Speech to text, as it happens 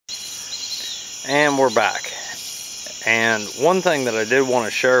And we're back. And one thing that I did want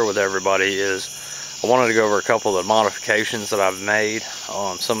to share with everybody is I wanted to go over a couple of the modifications that I've made,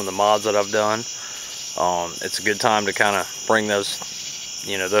 some of the mods that I've done. It's a good time to kind of bring those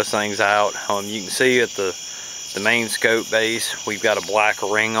things out. You can see at the main scope base, we've got a black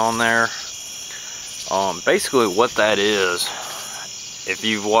ring on there. Basically what that is, if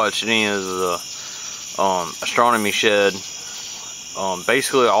you've watched any of the Astronomy shed,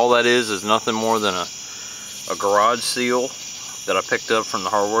 basically all that is nothing more than a garage seal that I picked up from the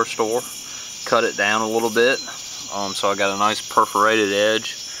hardware store. Cut it down a little bit, so I got a nice perforated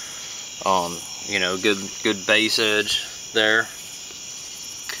edge, good base edge there.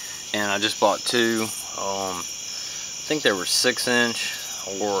 And I just bought two, I think they were 6-inch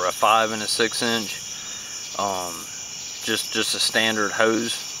or a 5 and a 6-inch, just a standard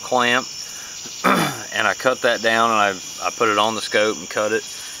hose clamp. And I cut that down, and I put it on the scope and cut it,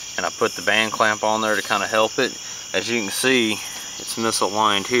 and I put the band clamp on there to kind of help it. As you can see, it's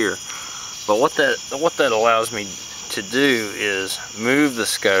misaligned here, but what that allows me to do is move the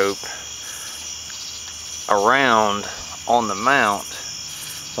scope around on the mount.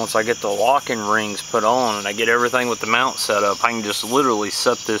 Once I get the locking rings put on and I get everything with the mount set up, I can just literally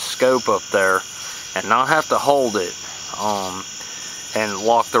set this scope up there and not have to hold it, and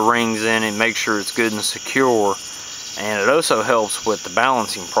lock the rings in and make sure it's good and secure. And it also helps with the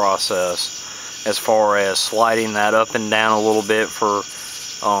balancing process as far as sliding that up and down a little bit for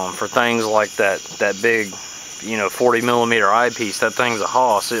things like that big 40mm eyepiece. That thing's a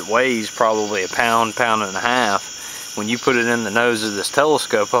hoss. It weighs probably a pound and a half. When you put it in the nose of this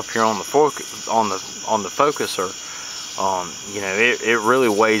telescope up here on the focuser, it really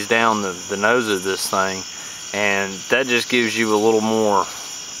weighs down the nose of this thing, and that just gives you a little more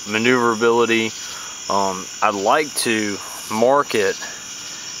maneuverability. I'd like to mark it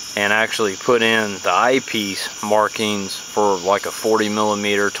and actually put in the eyepiece markings for like a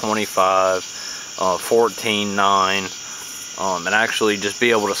 40mm, 25, 14, 9, and actually just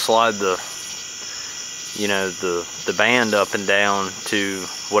be able to slide the band up and down to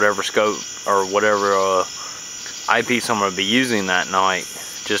whatever scope or whatever eyepiece I'm going to be using that night,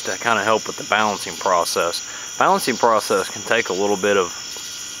 just to kind of help with the balancing process. Balancing process can take a little bit of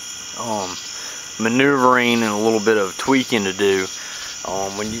maneuvering and a little bit of tweaking to do,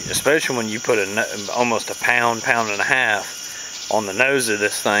 especially when you put almost a pound and a half on the nose of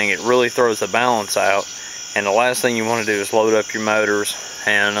this thing. It really throws the balance out, and the last thing you want to do is load up your motors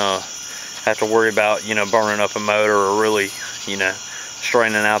and have to worry about burning up a motor or really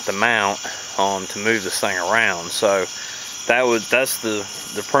straightening out the mount to move this thing around. So that's the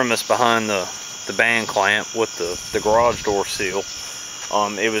premise behind the band clamp with the garage door seal.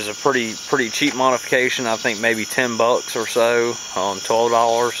 It was a pretty cheap modification. I think maybe 10 bucks or so,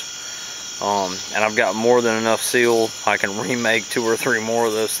 $12. And I've got more than enough seal. I can remake 2 or 3 more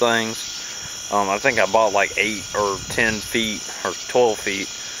of those things. I think I bought like 8 or 10 feet or 12 feet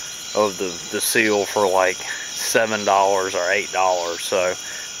of the seal for like $7 or $8. So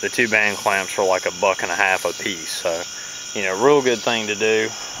the 2 band clamps are like $1.50 a piece. So real good thing to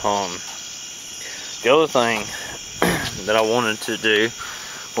do. The other thing that I wanted to do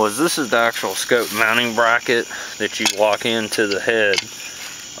was, this is the actual scope mounting bracket that you lock into the head.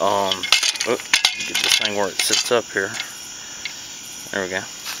 Get this thing where it sits up here. There we go.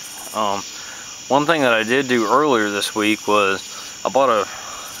 One thing that I did do earlier this week was I bought a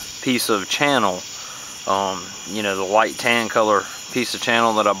piece of channel, the light tan color piece of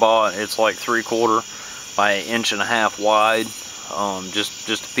channel that I bought. It's like 3/4 by 1.5 inches wide.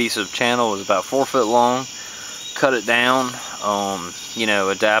 Just a piece of channel. It was about 4 foot long. Cut it down,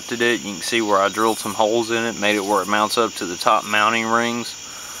 adapted it. You can see where I drilled some holes in it, made it where it mounts up to the top mounting rings.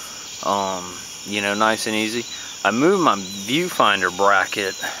 Nice and easy. I moved my viewfinder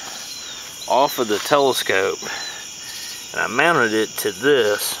bracket off of the telescope and I mounted it to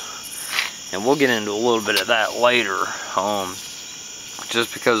this, and we'll get into a little bit of that later,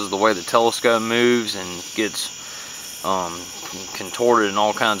 just because of the way the telescope moves and gets contorted in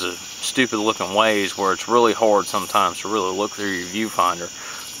all kinds of stupid looking ways, where it's really hard sometimes to really look through your viewfinder.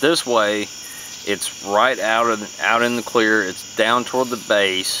 This way it's right out in the clear, it's down toward the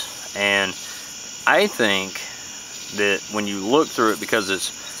base, and I think that when you look through it, because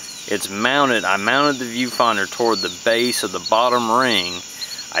it's mounted, I mounted the viewfinder toward the base of the bottom ring.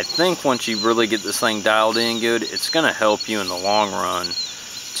 I think once you really get this thing dialed in good, it's going to help you in the long run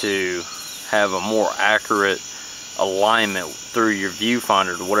to have a more accurate alignment through your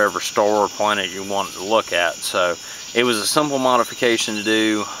viewfinder to whatever star or planet you want to look at. So it was a simple modification to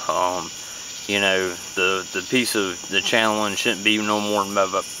do. The piece of the channeling shouldn't be no more than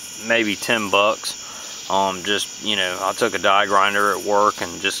maybe 10 bucks. Just, you know, I took a die grinder at work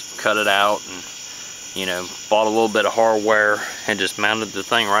and just cut it out, and, you know, bought a little bit of hardware and just mounted the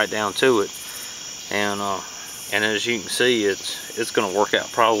thing right down to it. And as you can see, it's going to work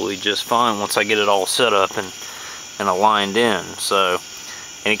out probably just fine once I get it all set up and aligned in. So,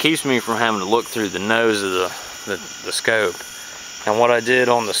 and it keeps me from having to look through the nose of the scope. And what I did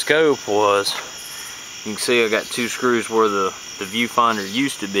on the scope was, you can see I got 2 screws where the viewfinder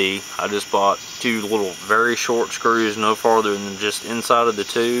used to be. I just bought 2 little very short screws, no farther than just inside of the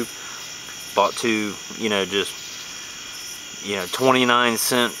tube. Bought 2, you know, just, you know,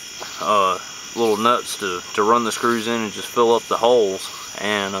 29-cent little nuts to run the screws in and just fill up the holes,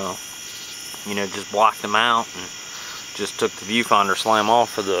 and you know, just blocked them out and just took the viewfinder slam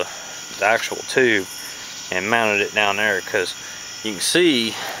off of the actual tube and mounted it down there, because you can see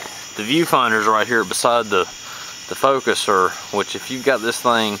the viewfinder's right here beside the focuser, which if you've got this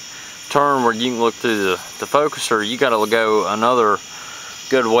thing turned where you can look through the focuser, you got to go another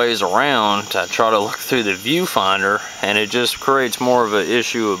good ways around to try to look through the viewfinder, and it just creates more of an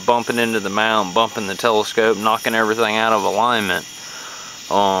issue of bumping into the mount, bumping the telescope, knocking everything out of alignment.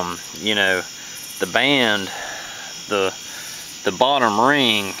 You know, the band, the bottom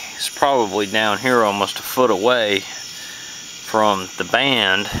ring is probably down here almost a foot away from the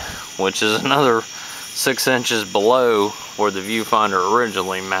band, which is another 6 inches below where the viewfinder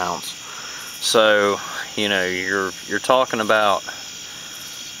originally mounts. So, you know, you're talking about,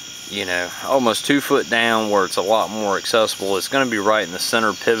 you know, almost 2 foot down where it's a lot more accessible. It's going to be right in the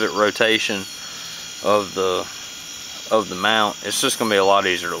center pivot rotation of the mount. It's just going to be a lot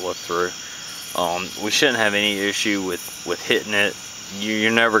easier to look through. We shouldn't have any issue with hitting it.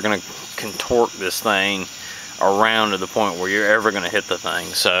 You're never going to contort this thing around to the point where you're ever going to hit the thing.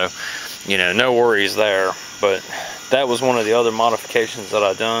 So, you know, no worries there. But that was one of the other modifications that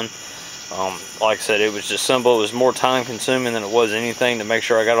I done. Like I said, it was just simple. It was more time consuming than it was anything to make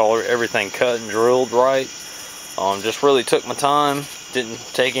sure I got everything cut and drilled right. Just really took my time. Didn't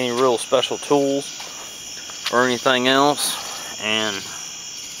take any real special tools or anything else. And,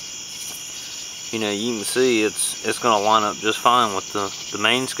 you know, you can see it's going to line up just fine with the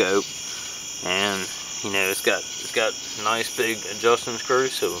main scope. And, you know, it's got nice big adjusting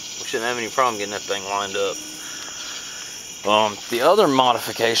screws, so we shouldn't have any problem getting that thing lined up. The other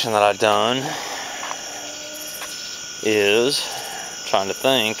modification that I've done is, trying to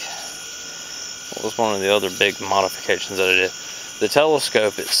think, what was one of the other big modifications that I did? The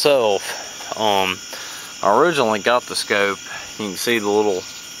telescope itself, I originally got the scope, you can see the little,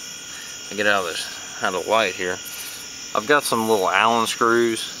 I get out of the light here, I've got some little Allen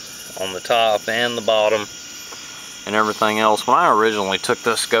screws on the top and the bottom and everything else. When I originally took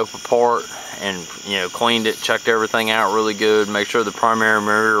this scope apart and, you know, cleaned it, checked everything out really good, make sure the primary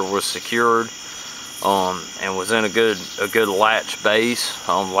mirror was secured, and was in a good latch base.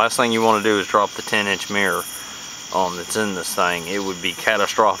 The last thing you want to do is drop the 10-inch mirror that's in this thing. It would be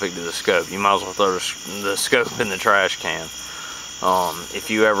catastrophic to the scope. You might as well throw the scope in the trash can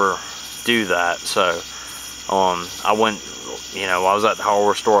if you ever do that. So I went, you know, I was at the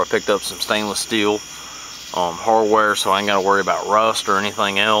hardware store, I picked up some stainless steel hardware, so I ain't got to worry about rust or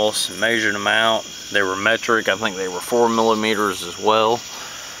anything else. Measured them out. They were metric. I think they were 4 millimeters as well.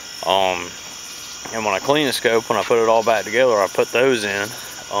 And when I clean the scope, when I put it all back together, I put those in.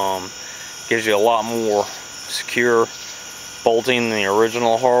 Gives you a lot more secure bolting than the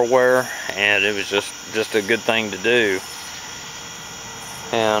original hardware, and it was just a good thing to do.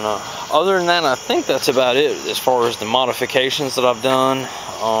 And other than that, I think that's about it as far as the modifications that I've done.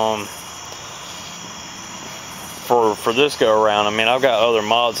 For this go around, I mean, I've got other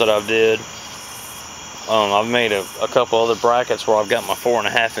mods that I've did. I've made a couple other brackets where I've got my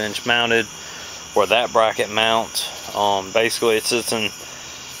 4.5-inch mounted, where that bracket mounts. Basically, it sits in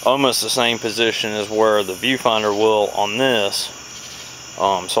almost the same position as where the viewfinder will on this.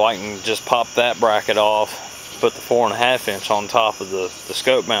 So I can just pop that bracket off, put the 4.5-inch on top of the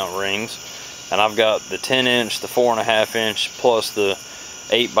scope mount rings, and I've got the 10-inch, the 4.5-inch, plus the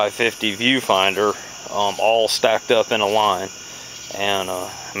 8x50 viewfinder all stacked up in a line. And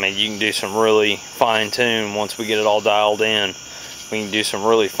I mean, you can do some really fine-tune once we get it all dialed in. We can do some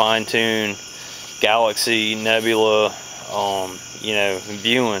really fine-tune galaxy, nebula, you know,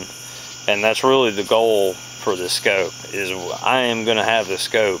 viewing, and that's really the goal for this scope. Is I am going to have the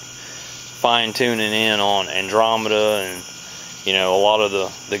scope fine-tuning in on Andromeda and, you know, a lot of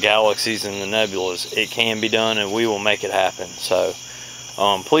the galaxies and the nebulas. It can be done, and we will make it happen. So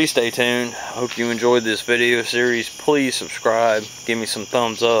please stay tuned. I hope you enjoyed this video series. Please subscribe, give me some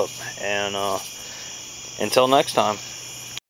thumbs up, and until next time.